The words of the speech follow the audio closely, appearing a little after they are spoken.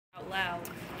loud.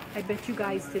 I bet you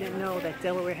guys didn't know that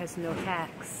Delaware has no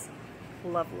tax.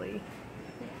 Lovely.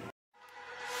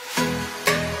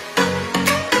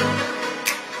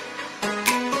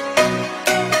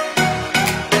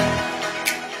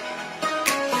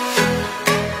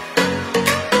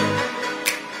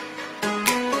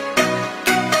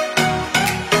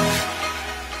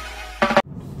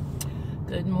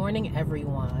 Good morning,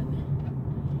 everyone.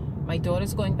 My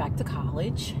daughter's going back to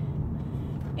college,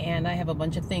 and I have a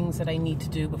bunch of things that I need to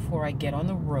do before I get on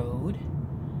the road.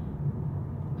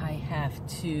 I have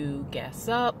to gas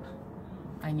up.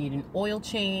 I need an oil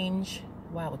change.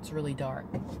 Wow, it's really dark.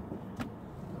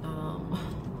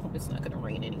 Hope it's not going to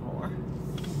rain anymore.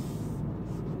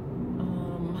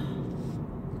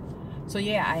 So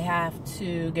yeah, I have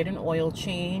to get an oil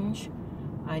change.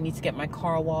 I need to get my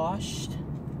car washed.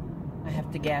 I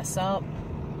have to gas up.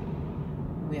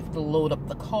 We have to load up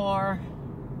the car.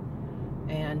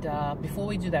 And before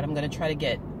we do that, I'm going to try to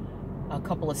get a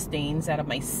couple of stains out of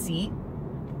my seat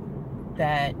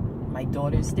that my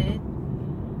daughters did.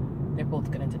 They're both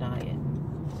going to deny it.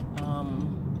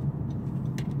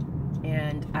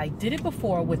 And I did it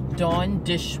before with Dawn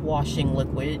dishwashing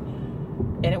liquid,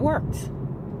 and it worked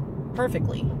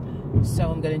perfectly.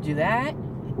 So I'm going to do that,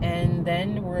 and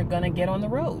then we're going to get on the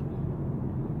road.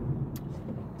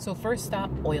 So first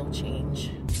stop, oil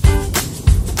change.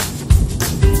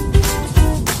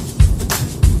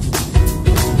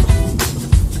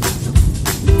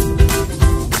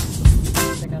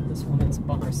 Check out this woman's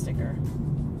bumper sticker.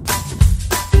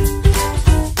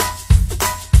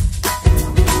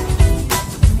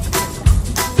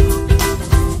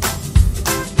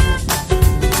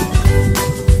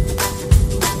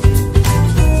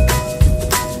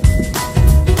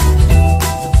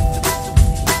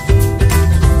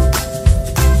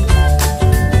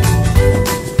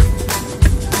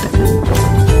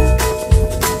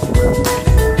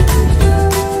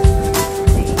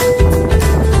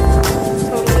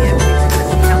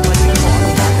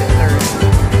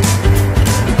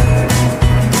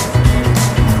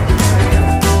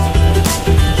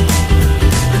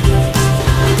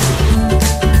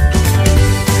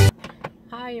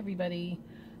 Everybody,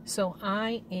 so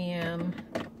I am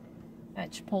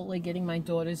at Chipotle getting my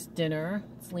daughter's dinner.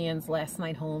 It's Leanne's last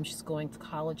night home. She's going to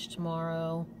college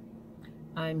tomorrow.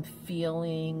 I'm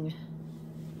feeling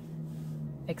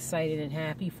excited and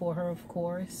happy for her, of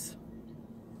course.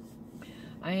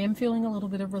 I am feeling a little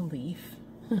bit of relief.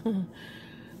 You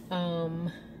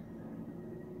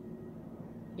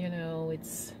know,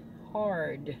 it's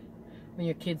hard when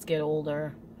your kids get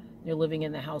older. You're living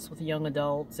in the house with young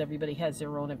adults. Everybody has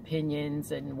their own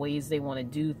opinions and ways they want to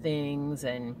do things,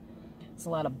 and it's a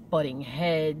lot of butting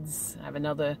heads. I have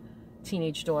another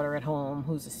teenage daughter at home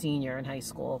who's a senior in high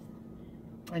school,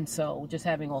 and so just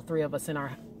having all three of us in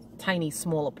our tiny,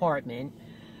 small apartment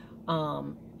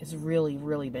has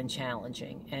really been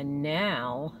challenging. And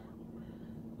now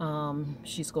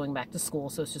she's going back to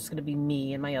school, so it's just going to be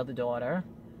me and my other daughter.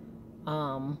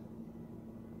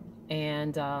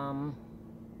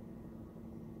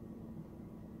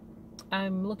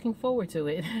 I'm looking forward to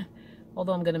it,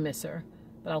 although I'm going to miss her,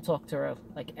 but I'll talk to her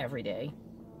like every day.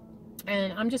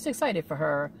 And I'm just excited for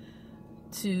her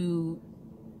to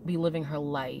be living her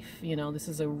life. You know, this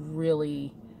is a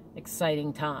really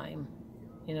exciting time,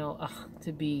 you know,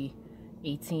 to be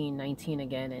 18, 19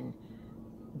 again and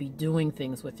be doing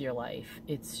things with your life.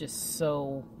 It's just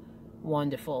so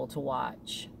wonderful to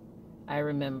watch. I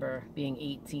remember being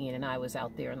 18 and I was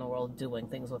out there in the world doing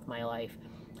things with my life.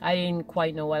 I didn't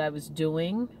quite know what I was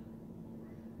doing,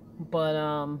 but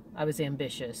I was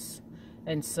ambitious.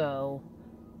 And so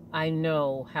I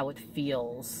know how it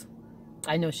feels.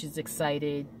 I know she's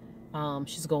excited.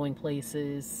 She's going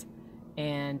places,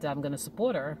 and I'm going to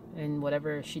support her in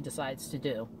whatever she decides to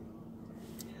do.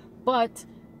 But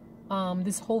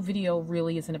this whole video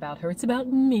really isn't about her. It's about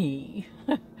me.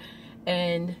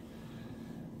 And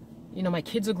you know, my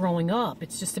kids are growing up.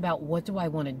 It's just about, what do I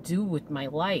want to do with my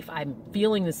life? I'm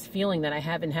feeling this feeling that I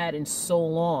haven't had in so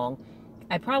long.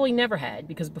 I probably never had,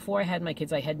 because before I had my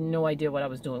kids, I had no idea what I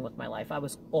was doing with my life. I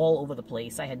was all over the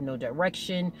place. I had no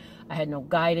direction. I had no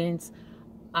guidance.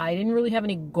 I didn't really have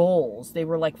any goals. They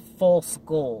were like false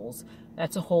goals.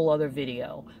 That's a whole other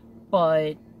video.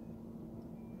 But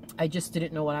I just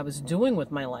didn't know what I was doing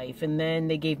with my life. And then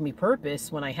they gave me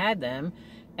purpose when I had them.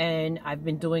 And I've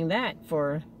been doing that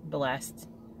for the last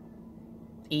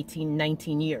 18,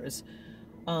 19 years.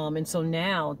 And so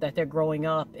now that they're growing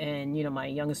up, and, you know, my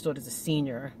youngest daughter's a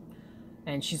senior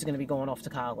and she's going to be going off to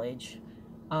college,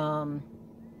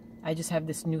 I just have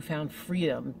this newfound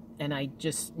freedom, and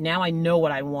now I know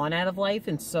what I want out of life.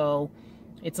 And so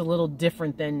it's a little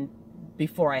different than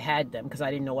before I had them because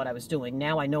I didn't know what I was doing.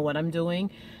 Now I know what I'm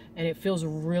doing, and it feels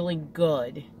really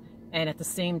good. And at the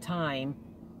same time,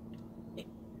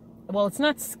 well, it's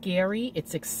not scary,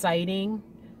 it's exciting,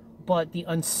 but the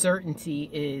uncertainty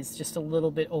is just a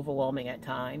little bit overwhelming at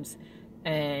times.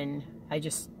 And I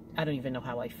don't even know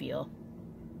how I feel.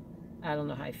 I don't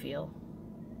know how I feel.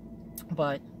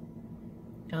 But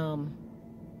I'm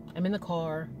in the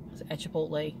car at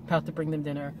Chipotle, about to bring them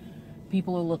dinner.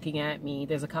 People are looking at me.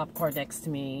 There's a cop car next to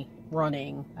me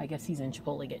running. I guess he's in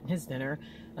Chipotle getting his dinner.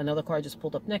 Another car just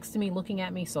pulled up next to me looking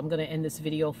at me. So I'm going to end this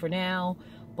video for now,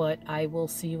 but I will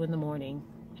see you in the morning.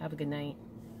 Have a good night.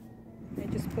 I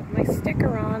just put my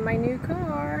sticker on my new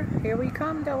car. Here we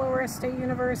come, Delaware State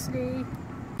University.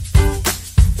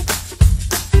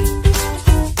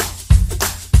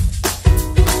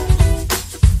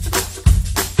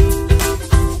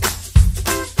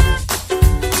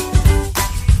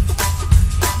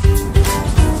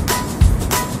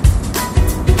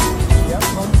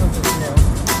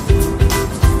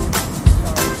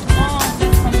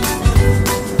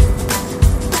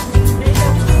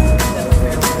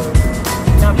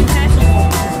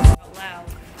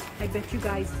 I bet you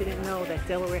guys didn't know that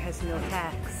Delaware has no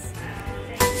tax.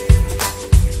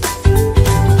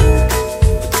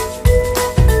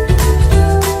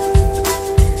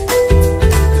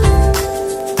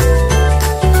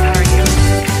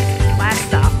 Last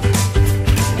stop.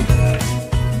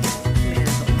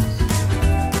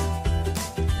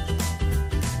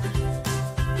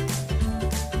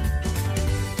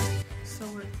 So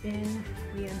we're in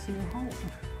Leanne's new home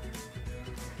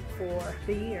for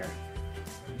the year.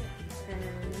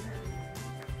 And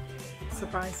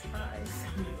surprise, surprise.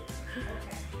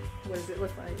 What does it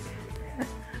look like?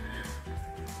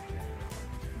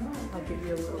 I'll give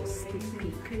you a little sneak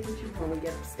peek when we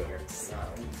get upstairs. So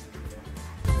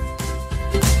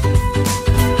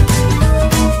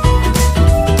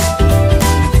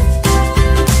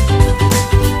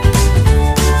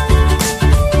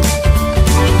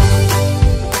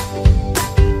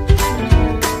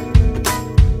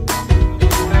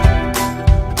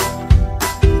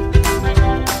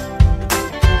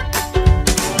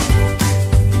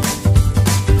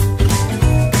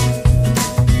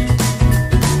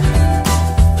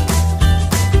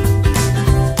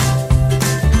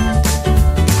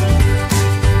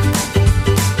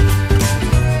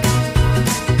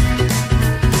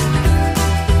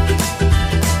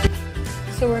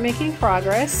we're making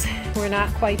progress. We're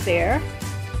not quite there,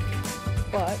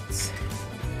 but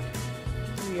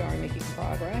we are making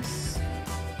progress.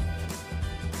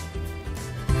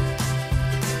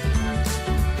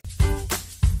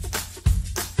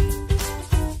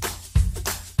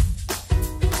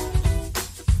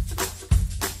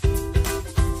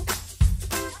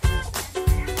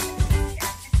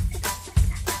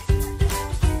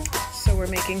 So we're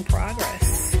making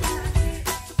progress.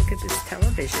 Look at this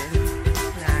television.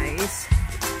 Nice.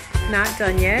 Not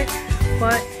done yet,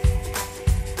 but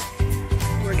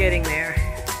we're getting there.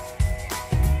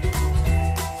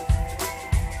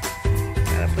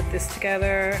 Gotta put this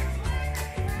together,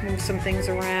 move some things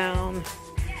around,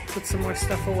 put some more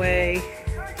stuff away.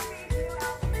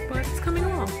 But it's coming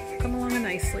along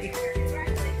nicely.